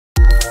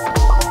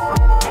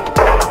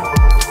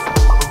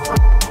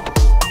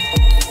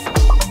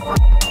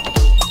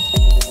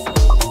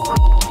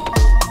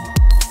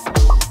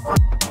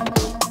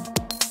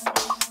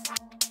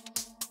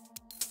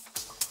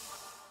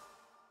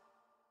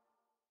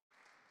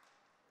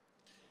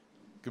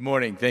Good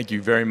morning. Thank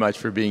you very much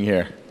for being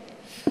here.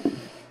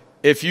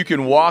 If you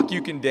can walk,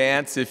 you can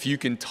dance. If you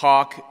can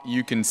talk,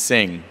 you can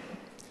sing.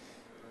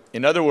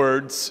 In other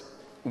words,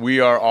 we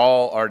are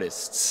all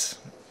artists.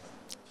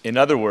 In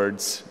other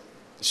words,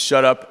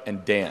 shut up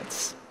and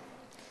dance.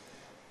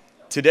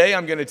 Today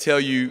I'm going to tell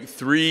you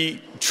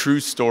 3 true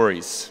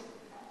stories.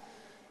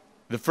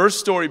 The first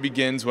story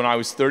begins when I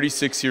was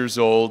 36 years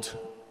old,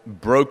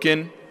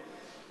 broken,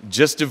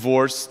 just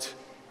divorced,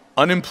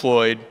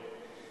 unemployed,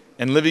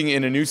 and living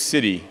in a new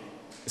city,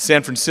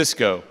 San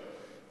Francisco,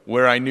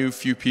 where I knew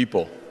few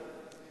people.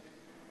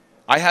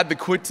 I had the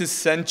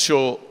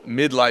quintessential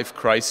midlife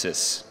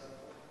crisis.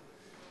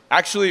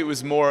 Actually, it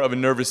was more of a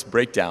nervous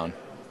breakdown.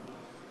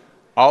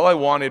 All I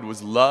wanted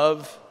was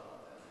love,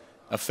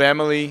 a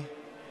family,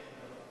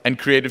 and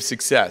creative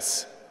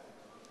success.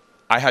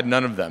 I had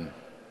none of them.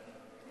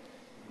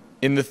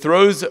 In the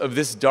throes of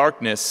this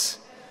darkness,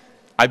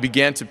 I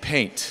began to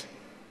paint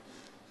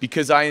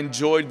because I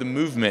enjoyed the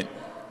movement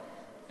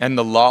and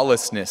the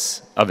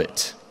lawlessness of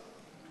it.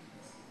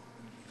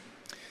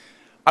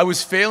 I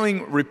was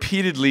failing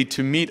repeatedly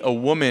to meet a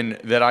woman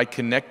that I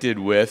connected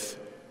with,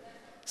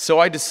 so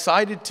I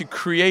decided to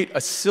create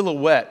a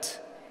silhouette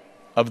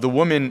of the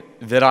woman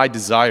that I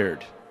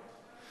desired.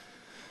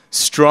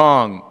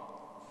 Strong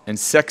and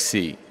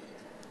sexy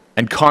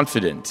and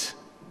confident.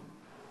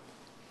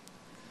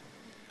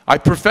 I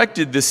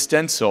perfected this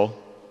stencil,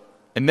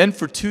 and then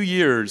for 2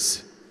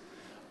 years,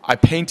 I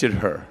painted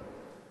her.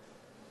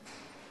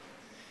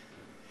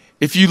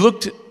 If you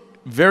looked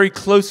very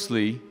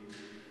closely,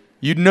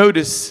 you'd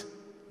notice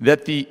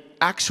that the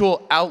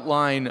actual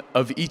outline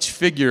of each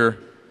figure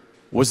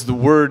was the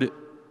word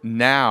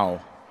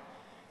now,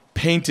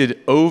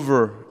 painted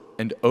over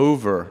and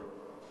over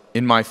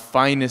in my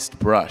finest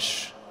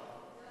brush.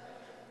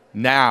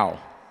 Now,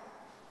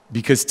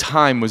 because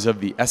time was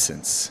of the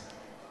essence.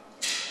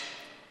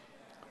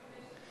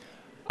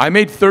 I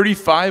made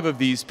 35 of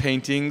these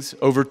paintings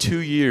over 2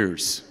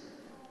 years,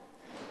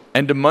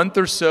 and a month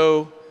or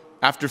so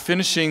after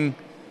finishing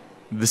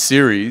the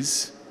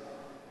series,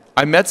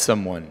 I met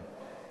someone.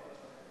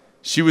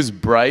 She was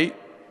bright,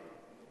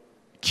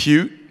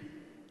 cute,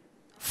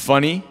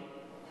 funny,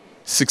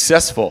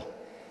 successful.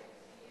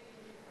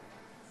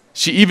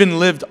 She even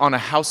lived on a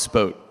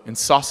houseboat in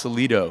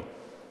Sausalito,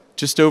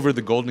 just over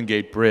the Golden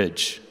Gate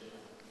Bridge.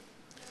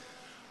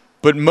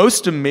 But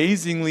most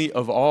amazingly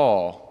of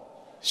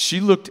all,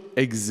 she looked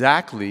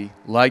exactly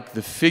like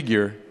the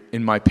figure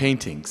in my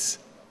paintings.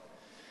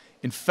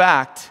 In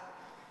fact,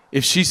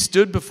 if she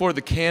stood before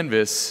the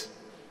canvas,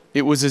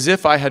 it was as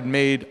if I had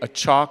made a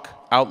chalk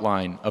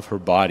outline of her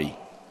body.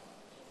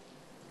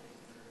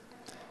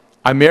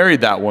 I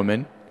married that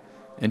woman,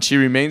 and she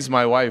remains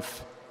my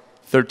wife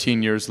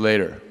 13 years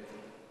later.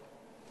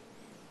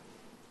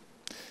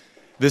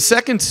 The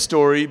second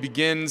story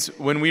begins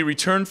when we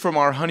returned from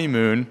our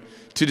honeymoon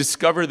to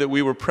discover that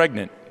we were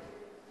pregnant.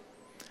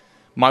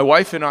 My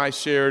wife and I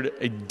shared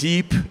a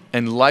deep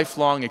and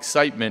lifelong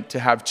excitement to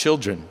have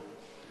children,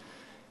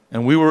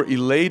 and we were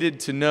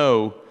elated to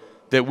know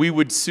that we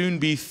would soon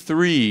be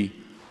 3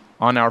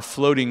 on our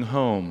floating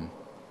home.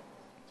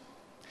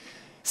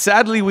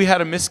 Sadly, we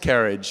had a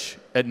miscarriage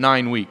at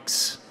 9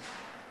 weeks.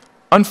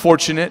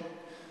 Unfortunate,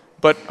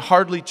 but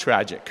hardly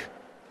tragic.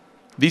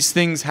 These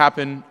things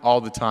happen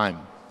all the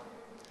time.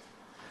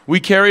 We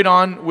carried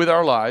on with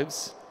our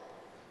lives,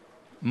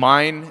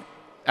 mine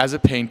as a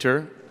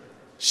painter,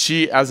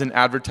 she as an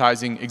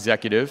advertising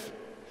executive,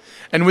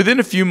 and within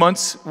a few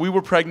months, we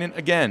were pregnant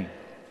again.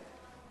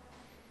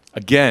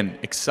 Again,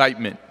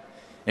 excitement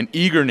and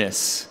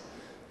eagerness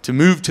to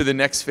move to the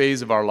next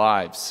phase of our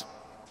lives.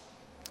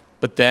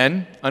 But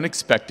then,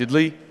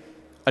 unexpectedly,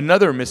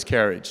 another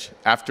miscarriage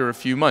after a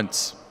few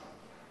months.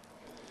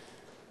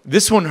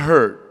 This one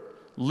hurt,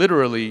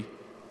 literally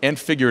and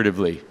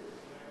figuratively,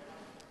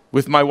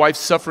 with my wife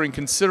suffering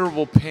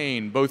considerable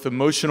pain, both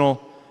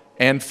emotional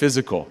and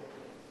physical.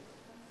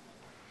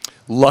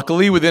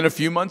 Luckily, within a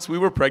few months, we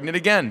were pregnant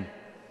again,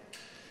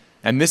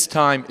 and this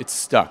time it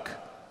stuck.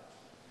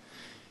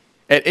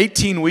 At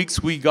 18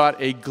 weeks, we got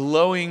a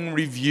glowing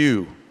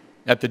review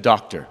at the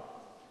doctor.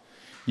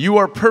 You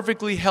are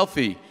perfectly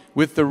healthy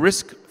with the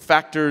risk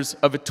factors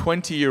of a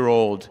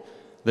 20-year-old,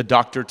 the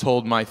doctor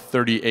told my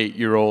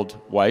 38-year-old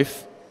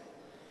wife.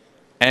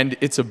 And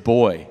it's a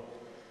boy.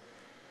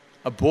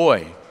 A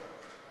boy.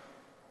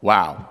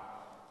 Wow.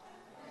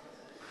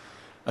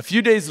 A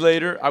few days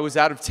later, I was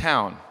out of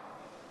town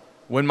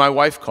when my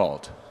wife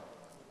called.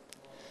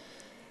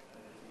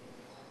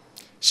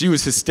 She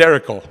was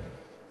hysterical.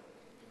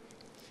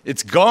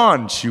 "It's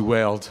gone," she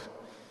wailed.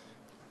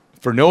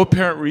 For no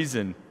apparent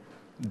reason,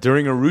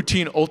 during a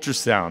routine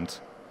ultrasound,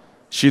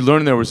 she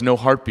learned there was no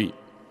heartbeat.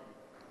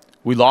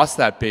 We lost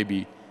that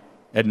baby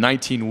at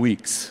 19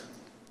 weeks.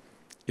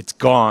 It's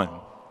gone.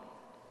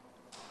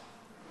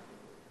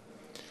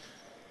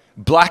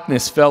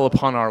 Blackness fell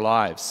upon our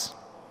lives.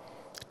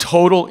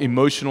 Total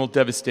emotional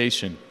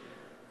devastation.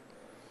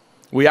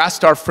 We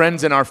asked our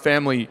friends and our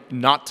family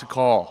not to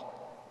call.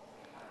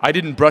 I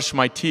didn't brush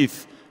my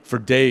teeth for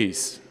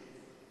days.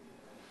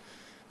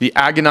 The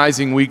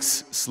agonizing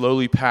weeks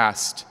slowly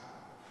passed,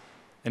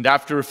 and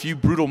after a few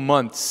brutal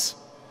months,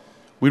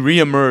 we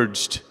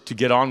re-emerged to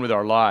get on with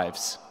our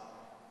lives.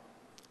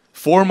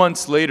 4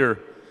 months later,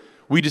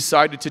 we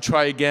decided to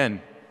try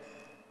again,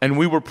 and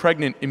we were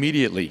pregnant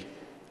immediately.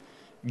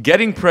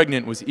 Getting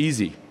pregnant was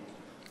easy.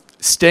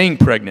 Staying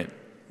pregnant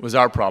was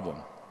our problem.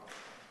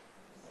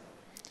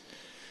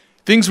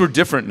 Things were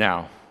different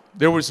now.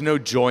 There was no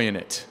joy in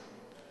it,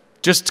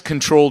 just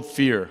controlled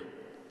fear.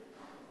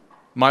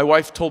 My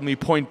wife told me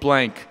point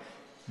blank,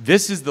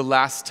 "This is the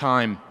last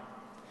time.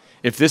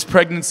 If this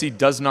pregnancy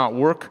does not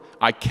work,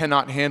 I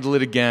cannot handle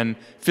it again,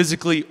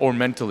 physically or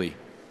mentally."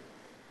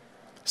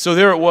 So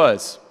there it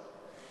was,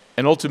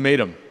 an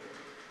ultimatum.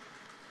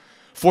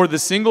 For the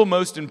single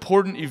most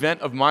important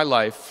event of my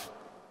life,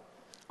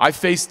 I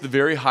faced the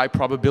very high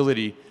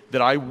probability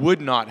that I would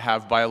not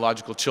have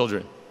biological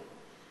children.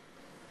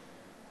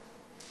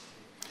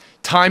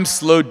 Time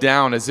slowed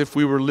down as if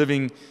we were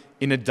living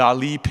in a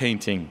Dali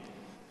painting,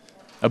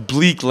 a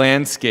bleak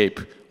landscape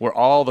where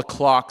all the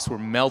clocks were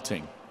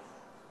melting.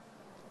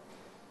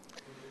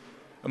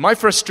 My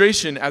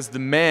frustration as the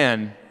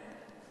man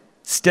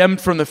stemmed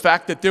from the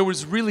fact that there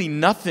was really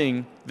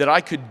nothing that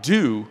I could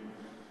do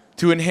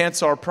to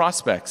enhance our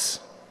prospects.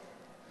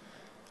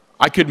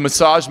 I could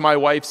massage my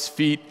wife's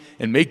feet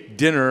and make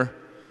dinner,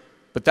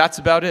 but that's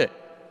about it.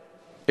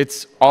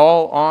 It's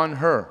all on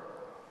her.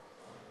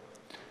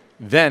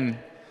 Then,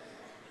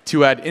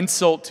 to add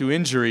insult to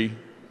injury,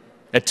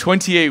 at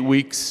 28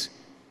 weeks,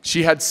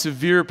 she had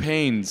severe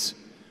pains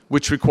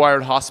which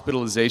required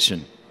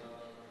hospitalization.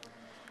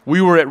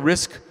 We were at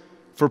risk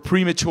for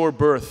premature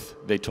birth,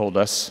 they told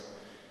us.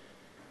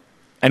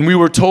 And we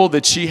were told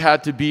that she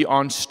had to be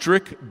on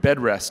strict bed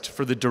rest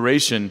for the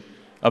duration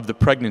of the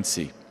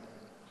pregnancy.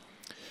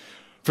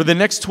 For the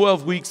next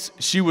 12 weeks,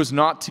 she was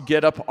not to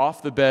get up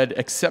off the bed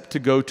except to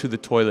go to the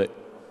toilet.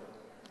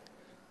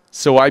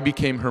 So I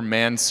became her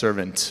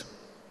manservant.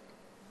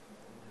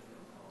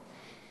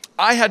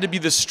 I had to be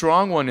the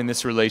strong one in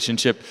this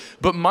relationship,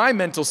 but my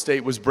mental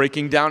state was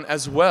breaking down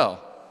as well.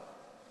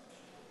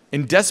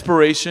 In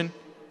desperation,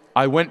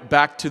 I went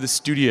back to the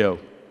studio.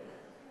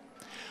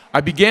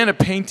 I began a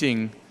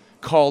painting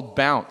called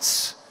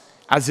Bounce,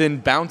 as in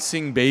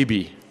bouncing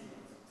baby.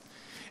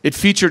 It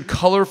featured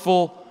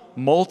colorful,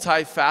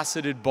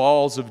 multifaceted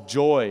balls of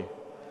joy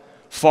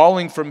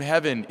falling from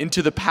heaven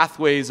into the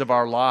pathways of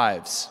our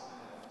lives.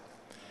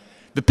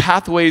 The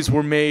pathways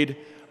were made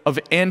of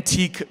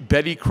antique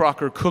Betty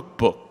Crocker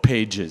cookbook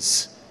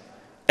pages,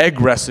 egg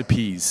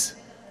recipes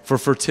for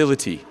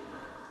fertility.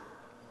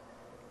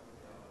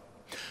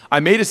 I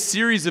made a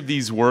series of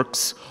these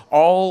works,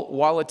 all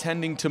while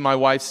attending to my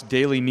wife's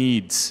daily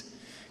needs,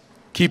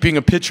 keeping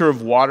a pitcher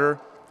of water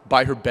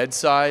by her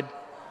bedside,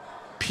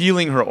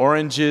 peeling her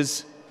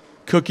oranges,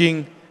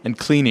 cooking, and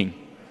cleaning.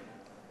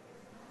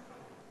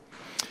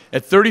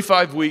 At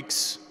 35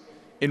 weeks,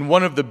 in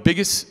one of the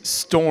biggest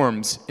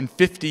storms in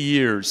 50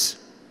 years,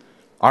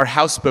 our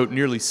houseboat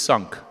nearly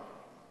sunk.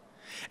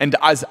 And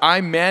as I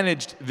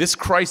managed this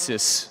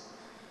crisis,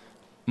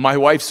 my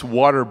wife's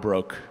water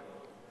broke.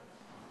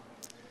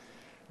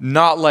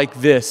 "Not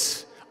like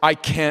this. I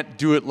can't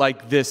do it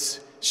like this,"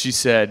 she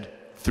said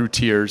through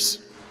tears.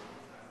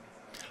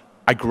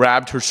 I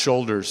grabbed her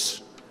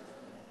shoulders.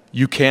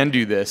 "You can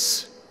do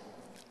this.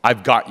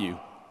 I've got you."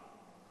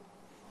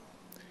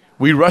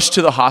 We rushed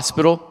to the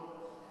hospital,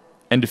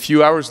 and a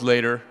few hours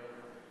later,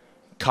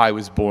 Kai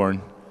was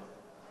born.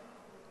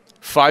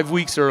 5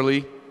 weeks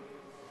early,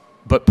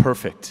 but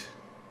perfect.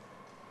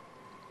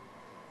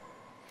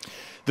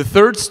 The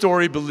third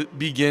story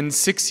begins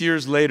 6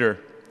 years later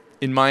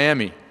in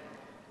Miami.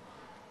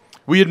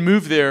 We had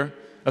moved there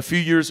a few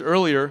years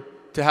earlier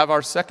to have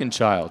our second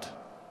child.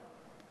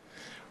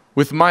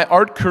 With my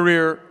art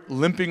career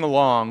limping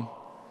along,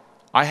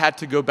 I had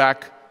to go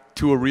back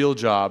to a real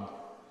job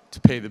to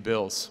pay the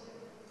bills.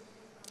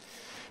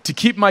 To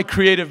keep my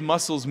creative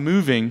muscles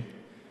moving,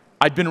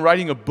 I'd been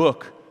writing a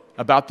book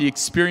about the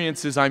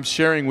experiences I'm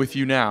sharing with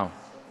you now.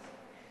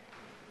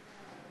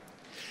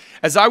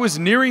 As I was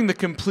nearing the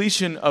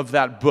completion of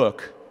that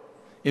book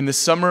in the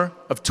summer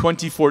of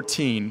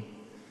 2014,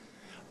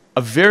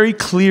 a very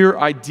clear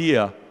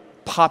idea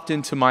popped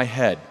into my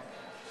head.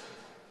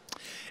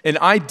 An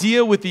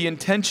idea with the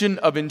intention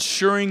of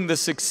ensuring the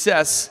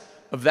success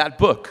of that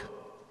book.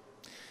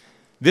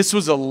 This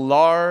was a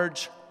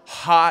large,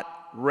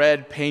 hot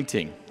red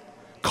painting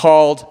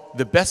called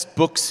The Best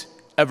Books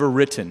Ever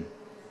Written,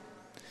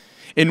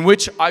 in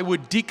which I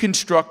would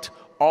deconstruct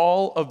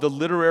all of the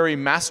literary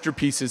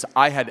masterpieces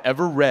I had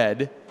ever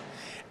read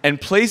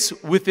and place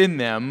within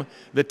them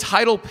the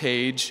title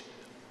page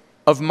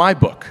of my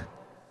book,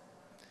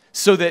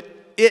 so that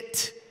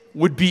it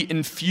would be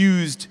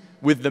infused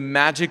with the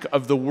magic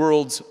of the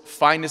world's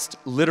finest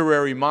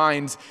literary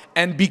minds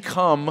and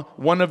become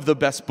one of the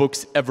best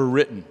books ever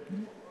written.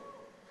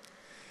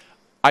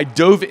 I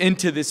dove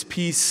into this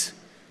piece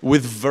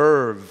with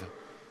verve,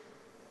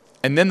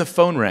 and then the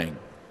phone rang.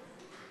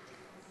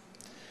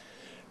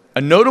 A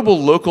notable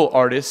local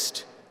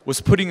artist was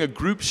putting a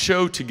group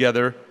show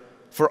together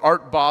for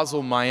Art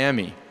Basel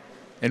Miami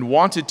and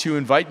wanted to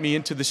invite me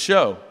into the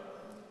show.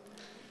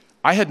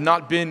 I had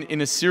not been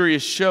in a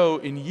serious show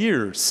in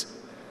years,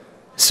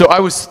 so I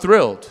was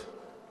thrilled.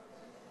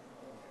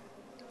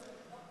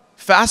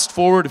 Fast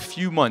forward a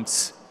few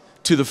months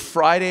to the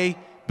Friday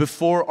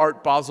before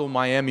Art Basel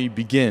Miami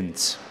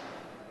begins.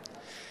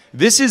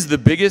 This is the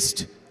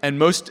biggest and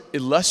most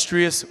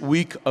illustrious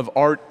week of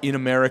art in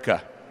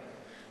America.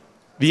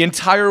 The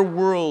entire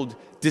world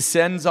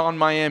descends on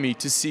Miami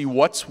to see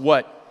what's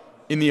what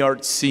in the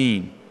art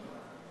scene.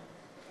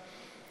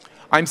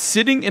 I'm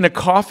sitting in a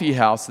coffee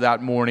house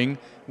that morning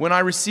when I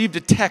received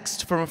a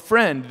text from a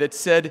friend that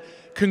said,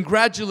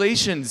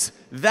 "Congratulations,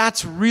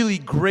 that's really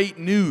great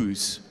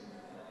news."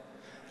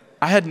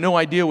 I had no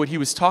idea what he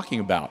was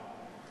talking about.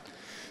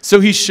 So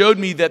he showed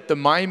me that the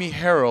Miami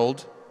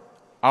Herald,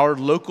 our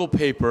local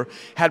paper,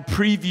 had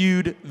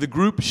previewed the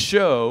group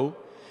show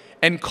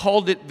and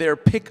called it their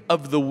pick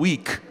of the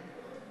week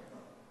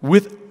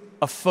with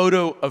a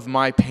photo of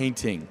my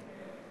painting.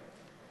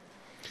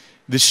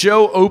 The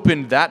show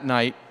opened that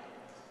night.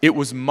 It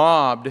was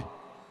mobbed,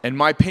 and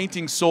my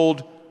painting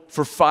sold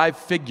for 5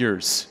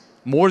 figures,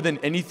 more than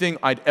anything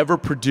I'd ever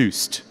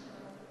produced.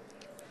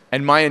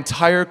 And my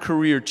entire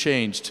career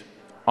changed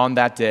on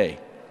that day.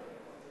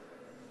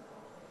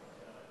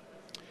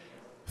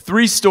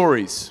 3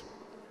 stories,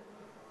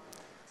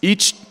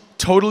 each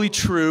totally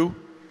true,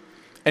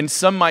 and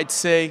some might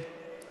say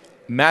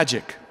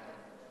magic.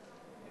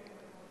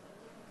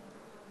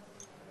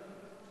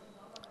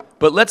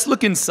 But let's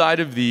look inside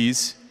of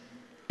these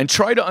and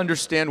try to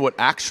understand what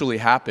actually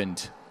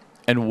happened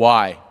and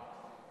why.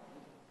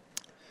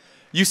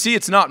 You see,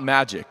 it's not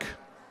magic.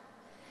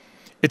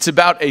 It's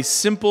about a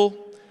simple,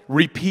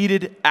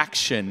 repeated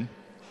action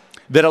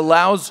that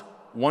allows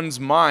one's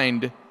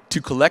mind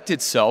to collect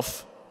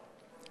itself,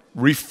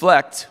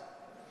 reflect,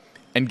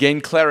 and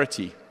gain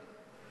clarity.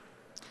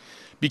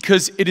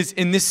 Because it is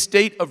in this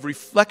state of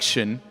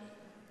reflection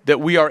that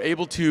we are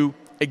able to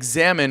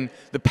examine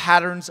the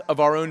patterns of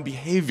our own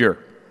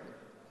behavior.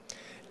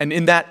 And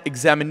in that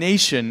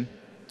examination,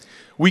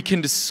 we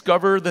can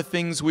discover the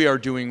things we are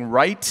doing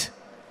right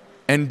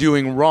and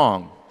doing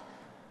wrong.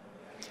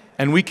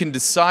 And we can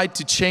decide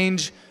to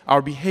change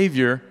our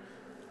behavior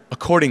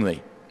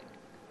accordingly.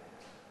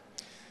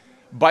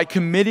 By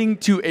committing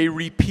to a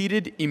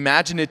repeated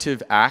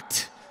imaginative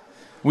act,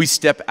 we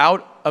step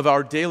out of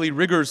our daily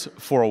rigors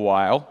for a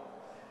while,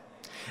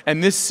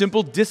 and this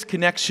simple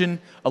disconnection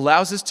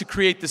allows us to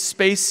create the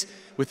space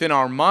within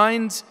our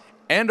minds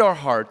and our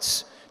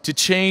hearts to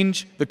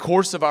change the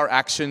course of our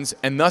actions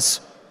and thus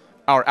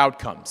our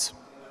outcomes.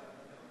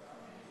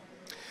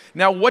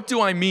 Now, what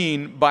do I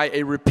mean by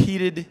a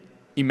repeated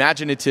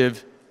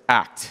imaginative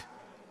act?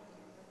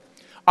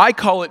 I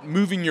call it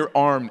moving your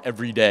arm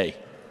every day.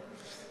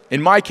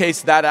 In my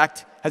case, that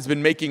act has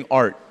been making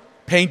art,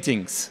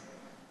 paintings,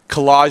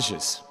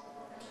 collages.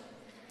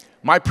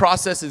 My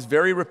process is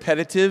very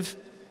repetitive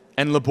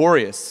and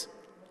laborious,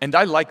 and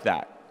I like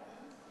that.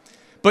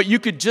 But you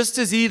could just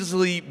as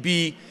easily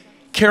be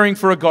caring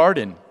for a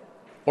garden,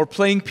 or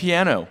playing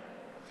piano,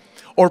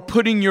 or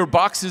putting your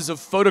boxes of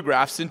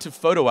photographs into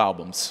photo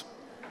albums.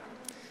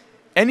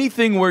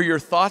 Anything where your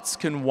thoughts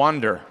can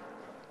wander.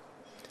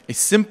 A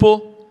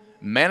simple,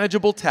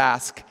 manageable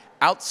task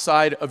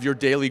outside of your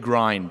daily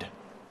grind,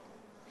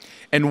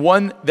 and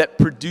one that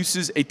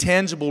produces a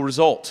tangible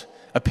result,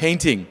 a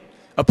painting,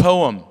 a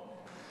poem,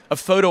 a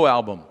photo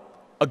album,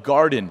 a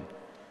garden,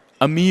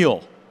 a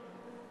meal,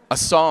 a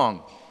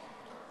song,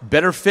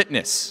 better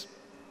fitness.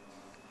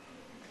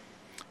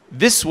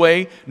 This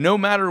way, no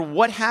matter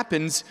what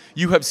happens,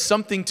 you have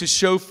something to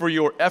show for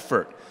your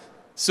effort.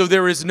 So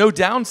there is no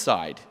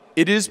downside.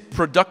 It is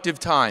productive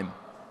time.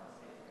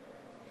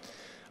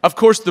 Of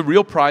course, the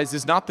real prize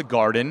is not the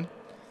garden,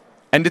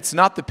 and it's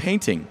not the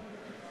painting.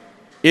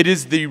 It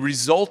is the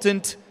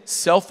resultant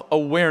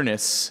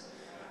self-awareness,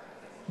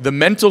 the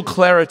mental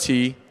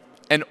clarity,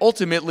 and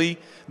ultimately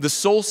the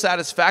soul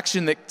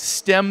satisfaction that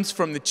stems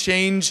from the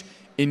change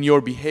in your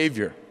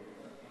behavior.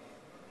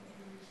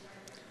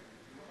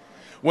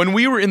 When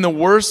we were in the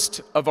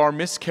worst of our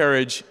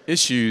miscarriage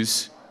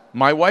issues,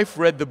 my wife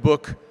read the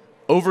book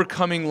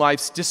Overcoming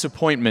Life's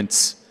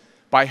Disappointments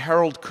by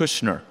Harold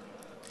Kushner.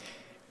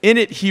 In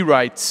it, he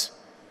writes,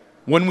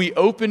 "When we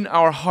open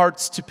our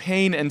hearts to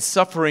pain and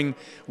suffering,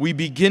 we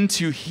begin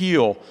to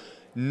heal,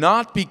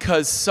 not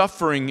because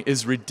suffering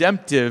is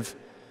redemptive,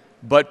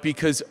 but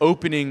because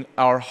opening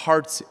our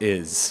hearts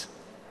is."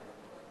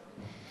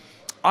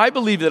 I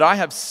believe that I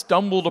have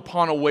stumbled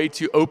upon a way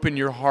to open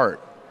your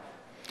heart.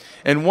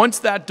 And once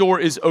that door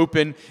is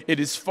open, it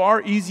is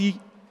far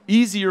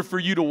easier for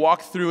you to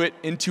walk through it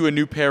into a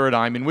new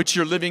paradigm in which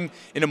you're living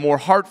in a more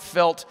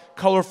heartfelt,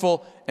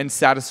 colorful, and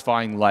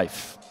satisfying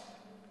life.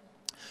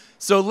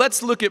 So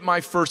let's look at my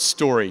first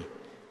story.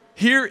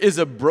 Here is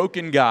a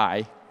broken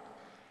guy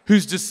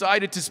who's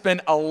decided to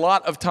spend a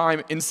lot of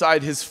time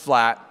inside his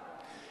flat,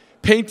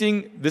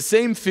 painting the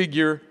same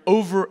figure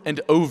over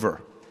and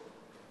over.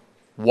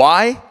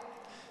 Why?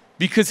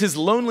 Because his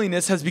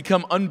loneliness has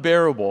become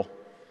unbearable,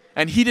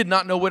 and he did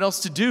not know what else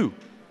to do.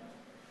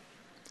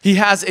 He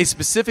has a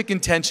specific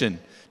intention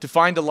to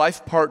find a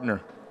life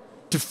partner,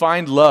 to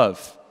find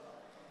love.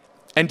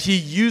 And he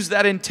used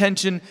that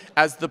intention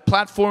as the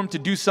platform to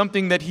do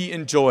something that he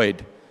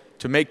enjoyed,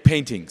 to make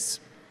paintings.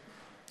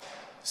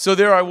 So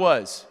there I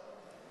was,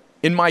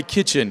 in my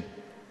kitchen,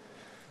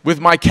 with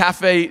my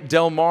Cafe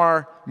Del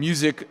Mar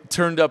music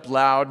turned up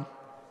loud,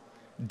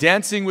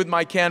 dancing with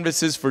my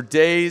canvases for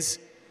days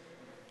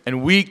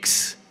and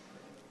weeks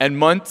and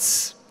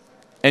months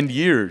and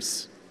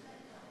years.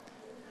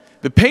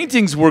 The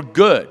paintings were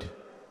good.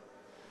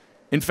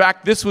 In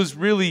fact, this was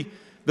really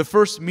the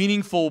first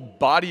meaningful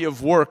body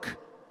of work,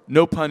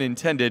 no pun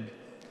intended,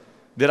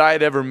 that I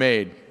had ever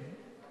made.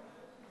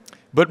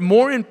 But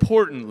more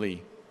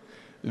importantly,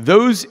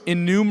 those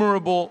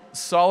innumerable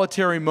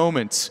solitary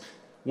moments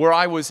where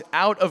I was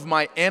out of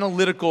my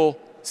analytical,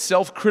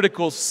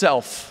 self-critical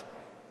self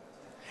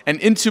and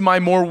into my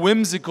more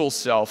whimsical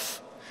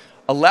self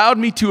allowed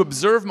me to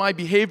observe my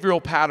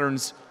behavioral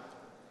patterns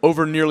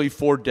over nearly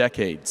 4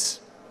 decades.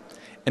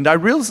 And I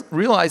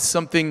realized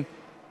something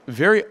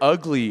very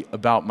ugly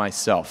about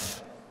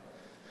myself.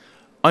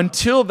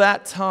 Until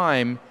that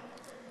time,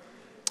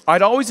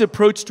 I'd always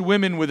approached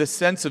women with a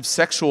sense of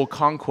sexual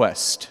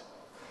conquest.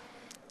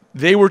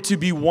 They were to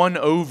be won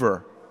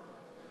over,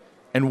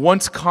 and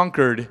once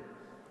conquered,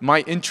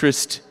 my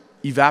interest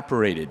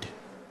evaporated.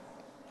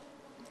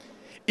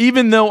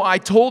 Even though I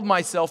told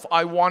myself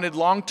I wanted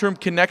long-term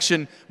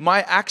connection,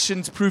 my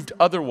actions proved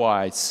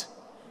otherwise.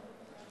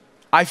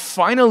 I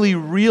finally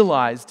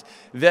realized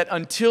that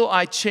until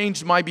I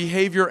changed my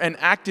behavior and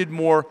acted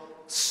more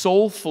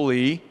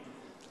soulfully,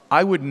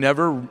 I would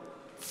never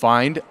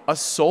find a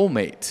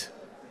soulmate.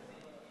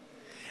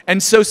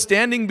 And so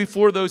standing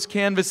before those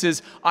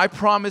canvases, I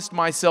promised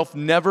myself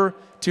never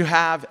to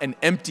have an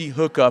empty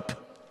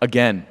hookup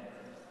again.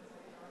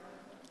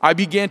 I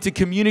began to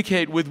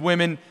communicate with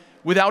women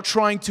without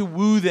trying to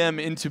woo them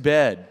into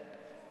bed.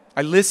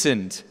 I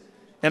listened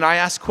and I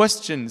asked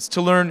questions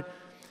to learn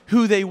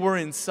who they were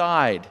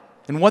inside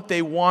and what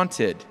they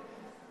wanted.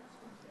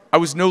 I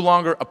was no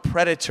longer a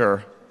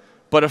predator,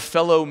 but a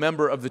fellow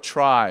member of the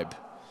tribe,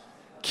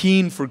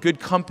 keen for good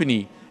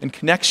company and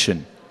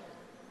connection.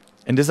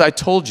 And as I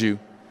told you,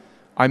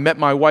 I met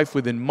my wife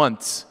within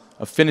months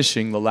of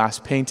finishing the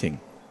last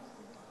painting.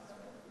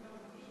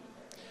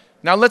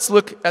 Now let's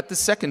look at the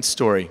second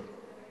story.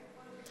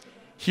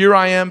 Here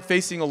I am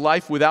facing a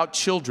life without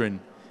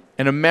children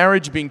and a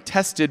marriage being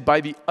tested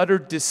by the utter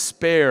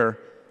despair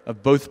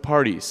of both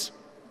parties.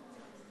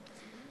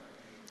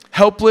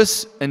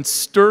 Helpless and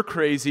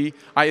stir-crazy,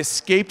 I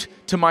escaped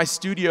to my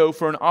studio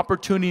for an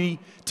opportunity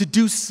to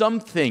do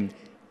something,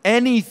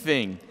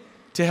 anything,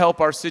 to help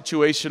our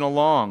situation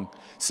along,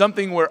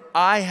 something where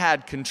I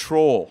had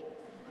control.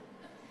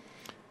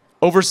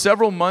 Over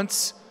several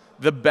months,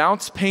 the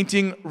bounce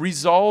painting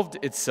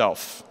resolved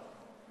itself.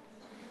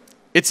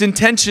 Its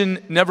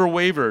intention never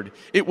wavered.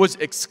 It was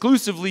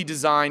exclusively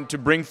designed to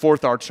bring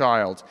forth our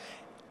child.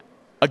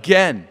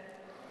 Again,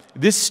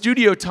 this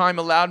studio time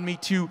allowed me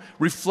to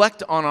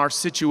reflect on our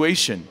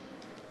situation,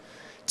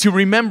 to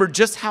remember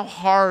just how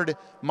hard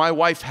my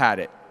wife had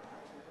it.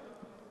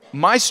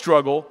 My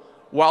struggle,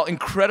 while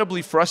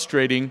incredibly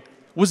frustrating,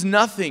 was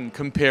nothing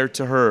compared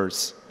to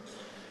hers.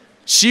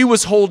 She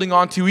was holding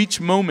on to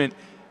each moment,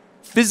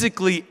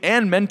 physically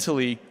and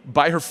mentally,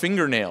 by her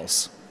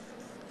fingernails,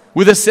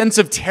 with a sense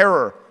of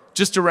terror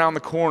just around the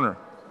corner.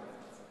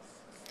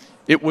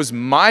 It was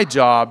my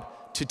job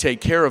to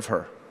take care of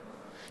her,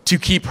 to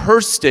keep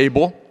her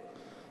stable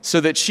so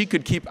that she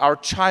could keep our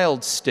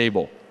child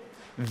stable.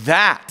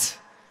 That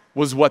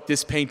was what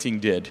this painting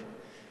did.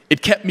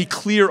 It kept me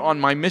clear on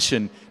my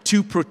mission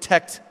to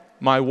protect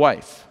my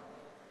wife.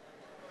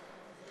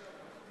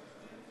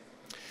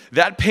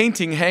 That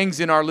painting hangs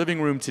in our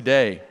living room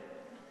today,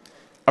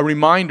 a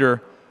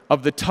reminder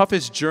of the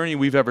toughest journey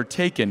we've ever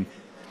taken,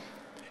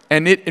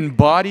 and it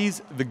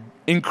embodies the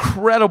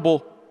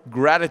incredible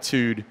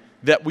gratitude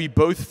that we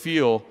both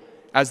feel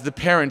as the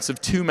parents of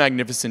 2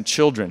 magnificent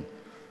children.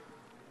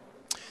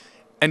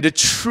 And a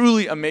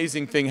truly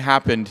amazing thing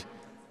happened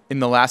in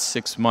the last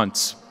 6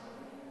 months.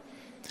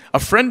 A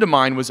friend of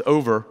mine was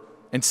over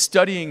and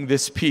studying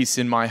this piece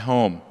in my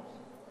home.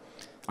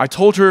 I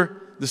told her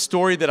the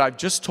story that I've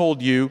just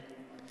told you,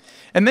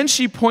 and then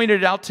she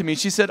pointed it out to me.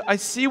 She said, "I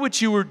see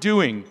what you were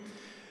doing.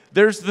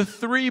 There's the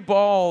 3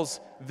 balls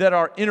that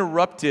are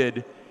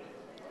interrupted,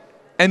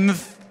 and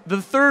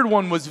the third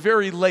one was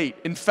very late.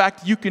 In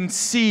fact, you can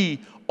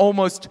see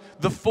almost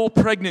the full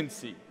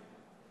pregnancy.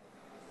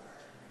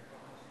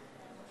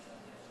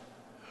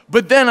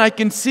 But then I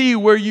can see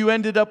where you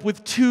ended up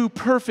with 2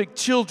 perfect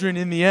children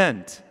in the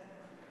end."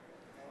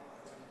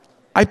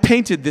 I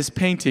painted this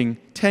painting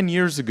 10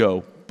 years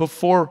ago,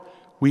 before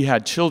we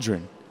had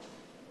children.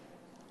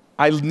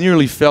 I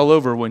nearly fell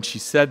over when she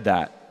said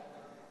that.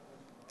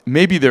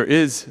 Maybe there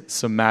is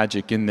some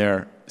magic in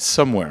there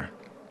somewhere.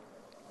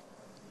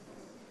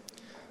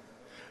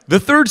 The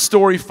third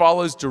story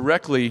follows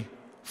directly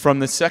from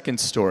the second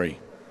story.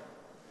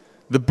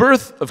 The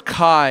birth of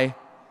Kai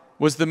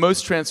was the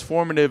most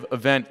transformative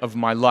event of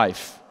my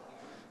life.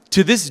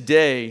 To this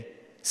day,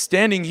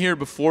 standing here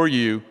before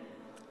you,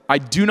 I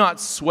do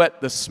not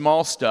sweat the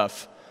small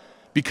stuff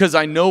because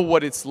I know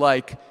what it's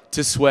like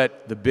to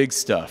sweat the big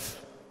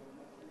stuff.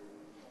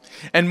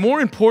 And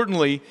more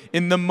importantly,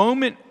 in the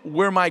moment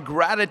where my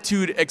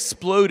gratitude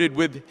exploded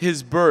with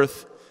his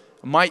birth,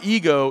 my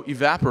ego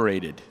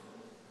evaporated.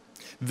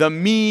 The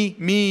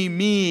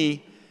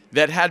me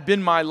that had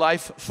been my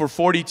life for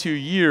 42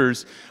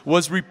 years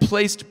was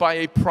replaced by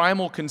a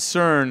primal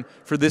concern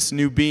for this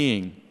new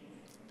being.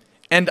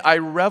 And I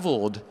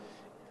reveled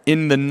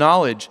in the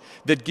knowledge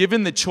that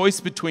given the choice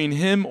between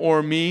him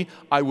or me,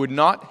 I would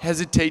not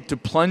hesitate to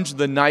plunge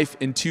the knife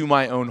into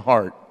my own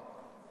heart.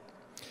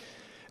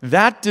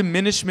 That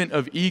diminishment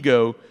of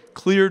ego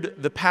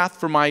cleared the path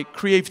for my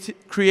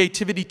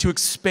creativity to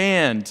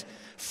expand,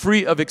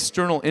 free of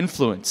external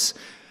influence,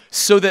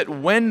 so that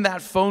when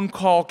that phone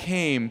call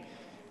came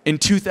in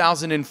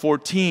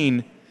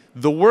 2014,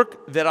 the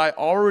work that I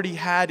already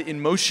had in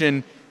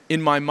motion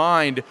in my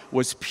mind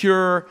was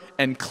pure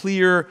and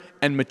clear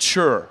and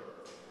mature,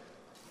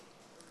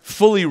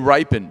 fully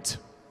ripened.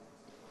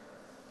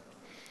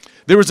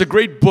 There was a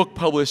great book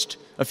published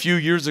a few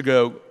years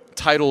ago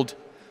titled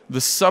The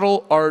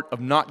Subtle Art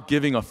of Not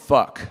Giving a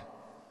Fuck.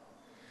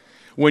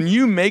 When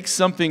you make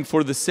something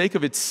for the sake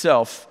of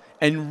itself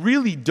and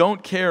really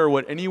don't care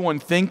what anyone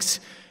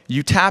thinks,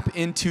 you tap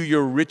into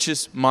your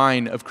richest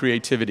mine of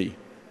creativity.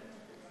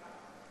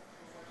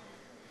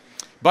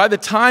 By the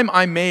time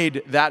I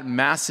made that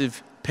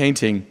massive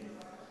painting,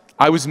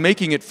 I was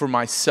making it for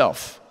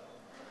myself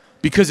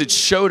because it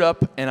showed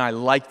up and I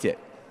liked it.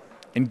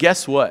 And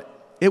guess what?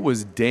 It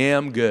was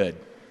damn good.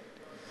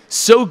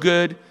 So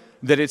good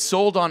that it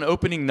sold on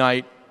opening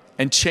night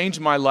and changed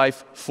my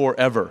life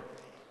forever.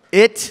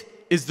 It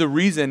is the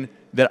reason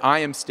that I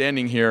am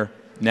standing here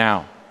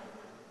now.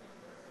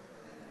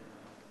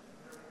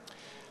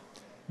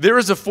 There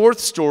is a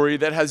fourth story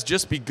that has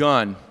just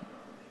begun,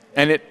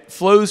 and it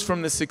flows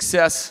from the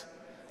success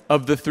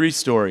of the three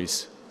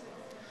stories.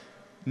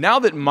 Now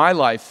that my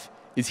life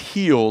is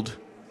healed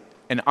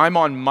and I'm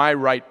on my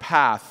right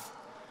path,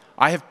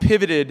 I have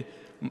pivoted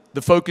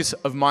the focus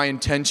of my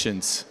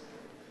intentions.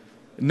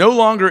 No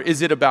longer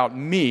is it about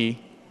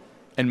me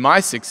and my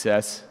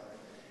success.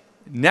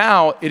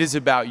 Now it is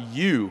about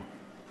you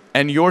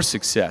and your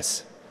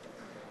success.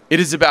 It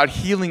is about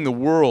healing the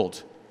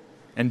world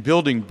and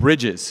building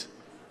bridges,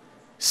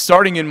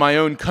 starting in my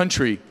own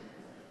country,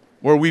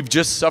 where we've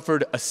just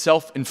suffered a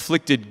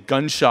self-inflicted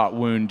gunshot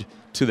wound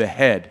to the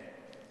head.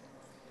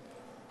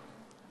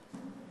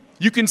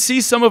 You can see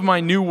some of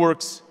my new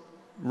works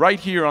right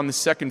here on the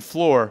second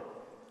floor,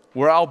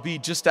 where I'll be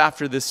just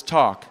after this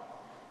talk.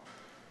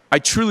 I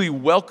truly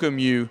welcome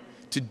you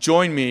to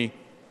join me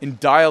in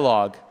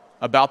dialogue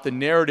about the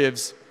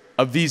narratives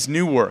of these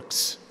new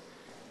works.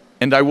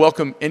 And I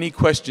welcome any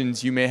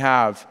questions you may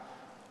have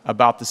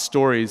about the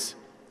stories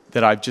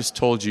that I've just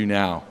told you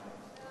now.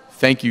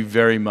 Thank you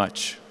very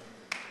much.